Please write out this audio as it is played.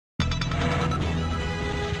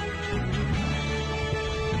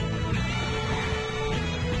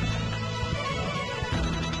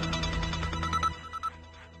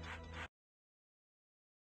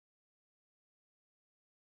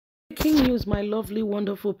Breaking news, my lovely,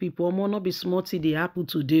 wonderful people. I'm not be smarty the apple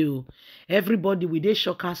today. Oh. Everybody with a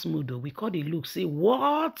shockers mood. Oh. We call the look. Say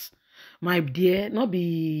what? My dear, not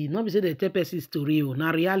be say the tepesi story. Oh.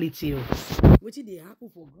 Na reality. Oh. Wetin dey happen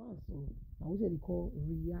for ground. So I wish they call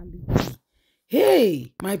reality.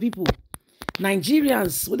 Hey, my people,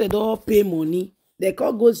 Nigerians, when they don't pay money, they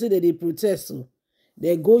can't go say that they protest. So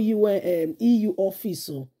they go EU office.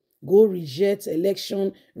 So go reject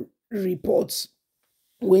election reports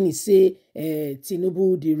when he say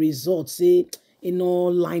Tinubu the result say e no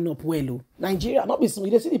line up well. Oh. Nigeria not be small.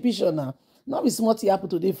 You dey see the picture now. Not be small thing happen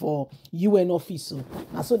today for UN office. Oh.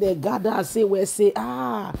 And so they gather say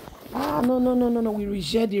no, we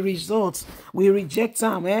reject the results. We reject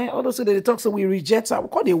them. All those they talk so we reject them.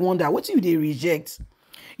 What they wonder? What do they reject?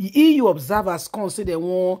 EU observers come say they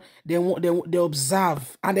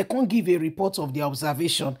observe and they can't give a report of their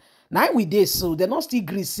observation. Now we dey so they not still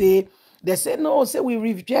agree say they say no, say we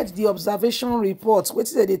reject the observation reports. What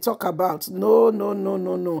is it they talk about? No.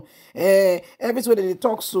 Everything they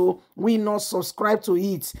talk so we not subscribe to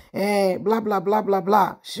it. Blah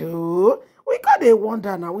blah. Sure. We got a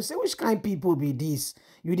wonder now. We say which kind of people be this?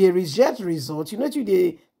 You they reject results. You know you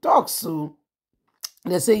they talk so.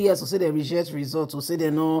 They say yes, or say they reject results, or say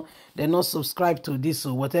they're not subscribed to this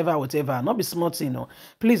or whatever. Not be smart,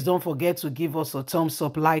 Please don't forget to give us a thumbs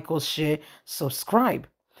up, like us, share, subscribe.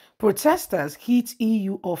 Protesters hit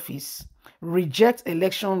EU office, reject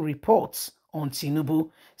election reports on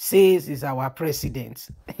Tinubu, says is our president.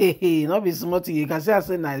 Hey, not be smart. You can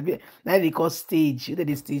say now they call stage.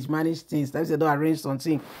 They stage manage things. That's they don't arrange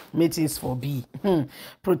something, meetings for B.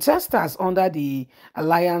 Protesters under the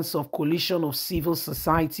Alliance of Coalition of Civil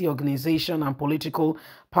Society Organization and Political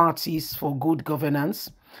Parties for Good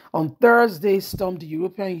Governance on Thursday stormed the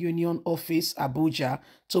European Union office, Abuja,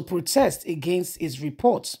 to protest against its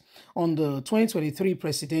report on the 2023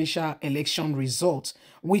 presidential election results,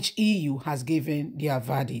 which EU has given their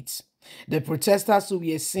verdict. The protesters who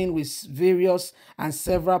were seen with various and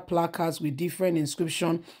several placards with different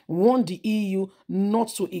inscriptions warned the EU not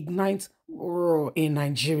to ignite war in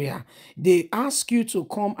Nigeria. They ask you to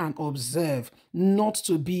come and observe, not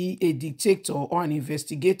to be a dictator or an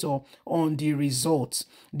investigator on the results.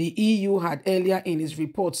 The EU had earlier in its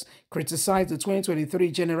reports criticized the 2023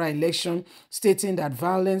 general election, stating that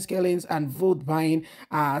violence, killings, and vote buying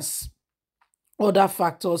as other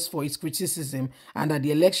factors for its criticism, and that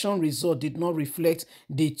the election result did not reflect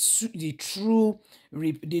the true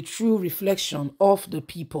reflection of the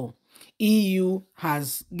people. EU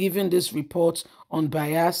has given this report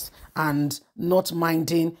unbiased and not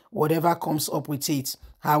minding whatever comes up with it.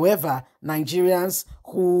 However, Nigerians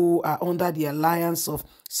who are under the Alliance of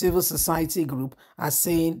Civil Society Group are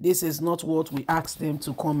saying this is not what we asked them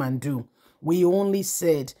to come and do. We only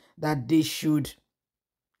said that they should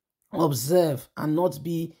observe and not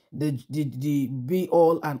be the be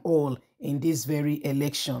all and all in this very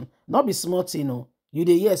election. Not be smart, You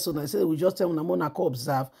dey yes, so I say we just tell Mona call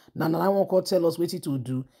observe. Now I won't call tell us what to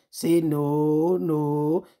do. Say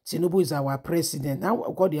no. Tinubu is our president. Now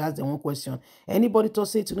God they ask them one question. Anybody to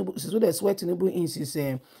say Tinubu since they swear Tinubu in since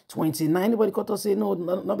 29. Anybody to say no,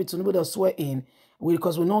 not be Tinubu they swear in.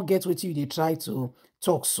 Because we not get what you they try to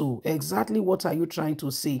talk so. Exactly what are you trying to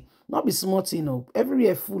say? Not be smart,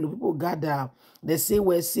 Everywhere full of people gather. They say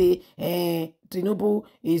Tinubu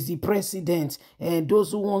is the president, and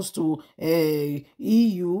those who wants to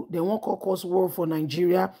EU, they won't cause war for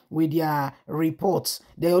Nigeria with their reports.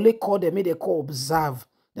 They only call them, they call observe.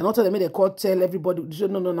 They not tell them, they call tell everybody.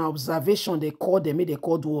 No, observation. They call them, they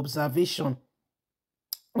call do observation.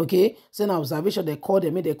 Okay, say now observation, they call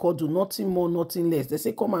them, they call do nothing more, nothing less. They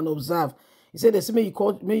say come and observe. He said they say may you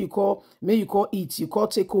call it, you call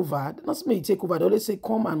take over. They not say may you take over. They always say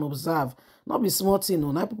come and observe. Not be smart,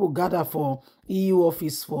 Now people gather for EU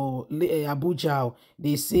office for Abuja.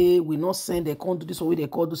 They say we not send, they can't do this or they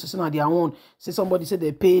call do so now their own. Say somebody said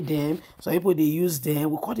they pay them, so people they use them.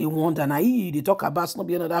 We call they wonder. Now EU they talk about not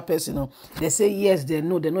be another person. They say yes, they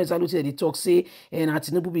know exactly what they talk. Say and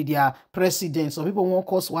Tinubu be their president. So people won't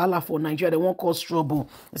cause wahala for Nigeria, they won't cause trouble.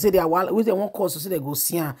 They say they are they won't cause, so say they go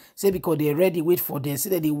see her. Say because they ready, wait for them. Say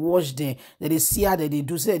that they watch them, that they see how that they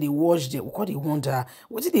do, say that they watch them. We call they wonder.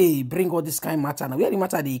 What did they bring all this kind of matter now? Where the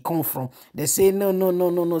matter they come from? They say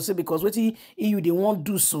no. Say because what EU they won't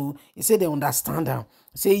do so. They say they understand them.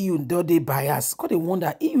 Say EU they bias. Cause they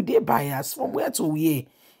wonder EU they bias from where to where?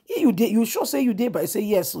 EU they you sure say you they bias? Say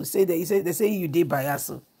yes. So say they say EU they bias.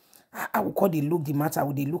 So I will call they look the matter.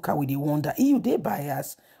 Will they look how they wonder? EU they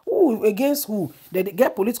bias. Who against who? They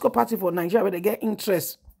get political party for Nigeria where they get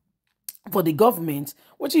interest for the government.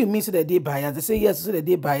 What do you mean say that they bias? They say yes, say that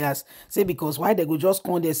they bias. Say because why they go just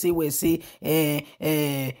come there say we say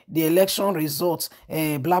the election results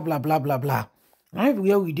blah blah blah blah blah. Now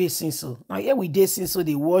everywhere we did since so. Now here we did since so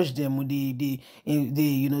they watch them, they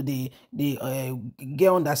you know they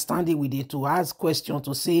get understanding with it to ask questions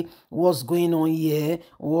to say what's going on here,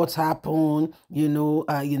 what happened,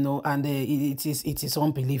 and it is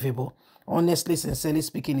unbelievable. Honestly, sincerely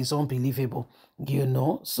speaking, it's unbelievable,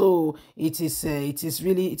 so it is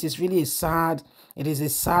really a sad, it is a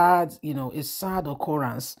sad, a sad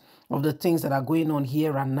occurrence of the things that are going on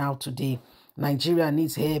here and now today. Nigeria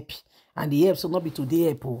needs help, and the help should not be today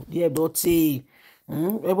help. The help don't say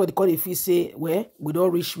everybody call if you say where we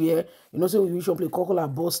don't reach where say we reach up play call a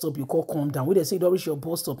bus stop, you call come down. When they say you don't reach your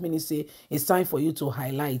bus stop, meaning say it's time for you to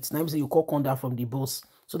highlight. Now say you call come down from the bus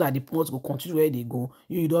so that the bus will continue where they go.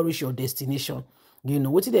 You don't reach your destination.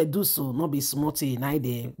 What did they do so? Not be smarty, now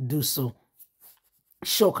they do so.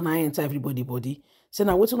 Shock now enter everybody body. Say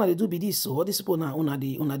now what they do be this so all these people now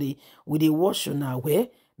with the watch you now where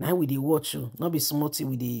now with the watch you not be smarty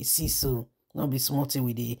with the see so. Not be smarty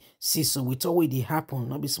with the see so. We talk with the happen,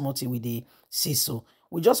 not be smarty with the see so.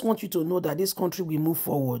 We just want you to know that this country will move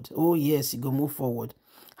forward. Oh yes, it go move forward.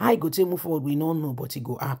 How it go to move forward, we don't know, but it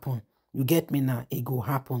go happen. You get me now? It go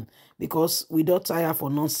happen. Because we don't tire for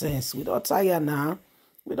nonsense. We don't tire now.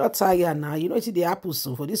 We don't tire now. It's the apple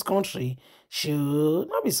so for this country. Sure,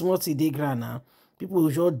 not be smarty they grand now. People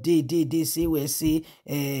just they say we say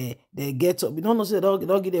they get up. You don't know say they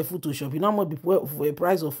don't get their food to shop. You know how much for a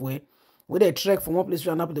price of where they trek from one place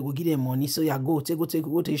to another, they go give them money. So yeah, go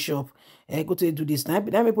to shop, go to do this. Now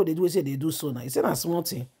people they do say they do so now. It's not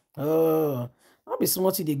smarty. Oh, not be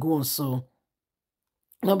smarty they go on so.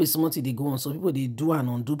 Not be smarty they go on. So people they do and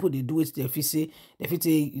undo. People they do it. They say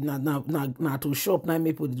now to shop. Now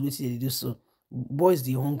people they do it. They do so. Boys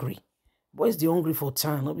they hungry. Boys they hungry for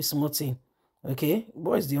time. Not be smarty. Okay,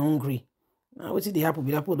 boys they hungry. Now what did they happen?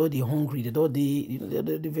 They put all they hungry. They don't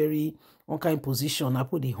they very one kind position. I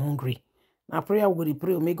put they hungry. Now prayer we go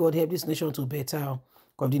pray. May God help this nation to better.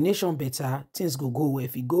 Because the nation better, things go where.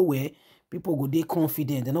 If it go where, people go they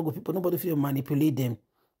confident. They not go people. Nobody feel manipulate them.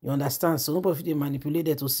 You understand? So nobody feel manipulate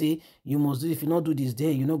them to say you must do. If you not do this,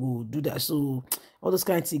 then you not go do that. So all those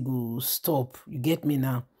kind of things go stop. You get me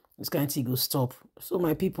now? This kind of thing go stop. So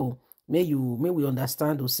my people, may we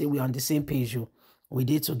understand or say we are on the same page. We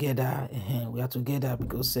did together. We are together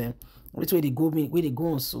because which way they go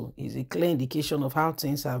on. So is a clear indication of how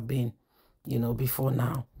things have been, before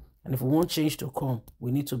now. And if we want change to come,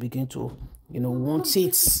 we need to begin to, want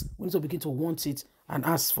it. We need to begin to want it and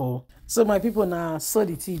ask for. So my people now saw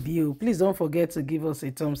the TV. Please don't forget to give us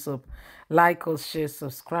a thumbs up, like us, share,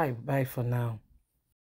 subscribe. Bye for now.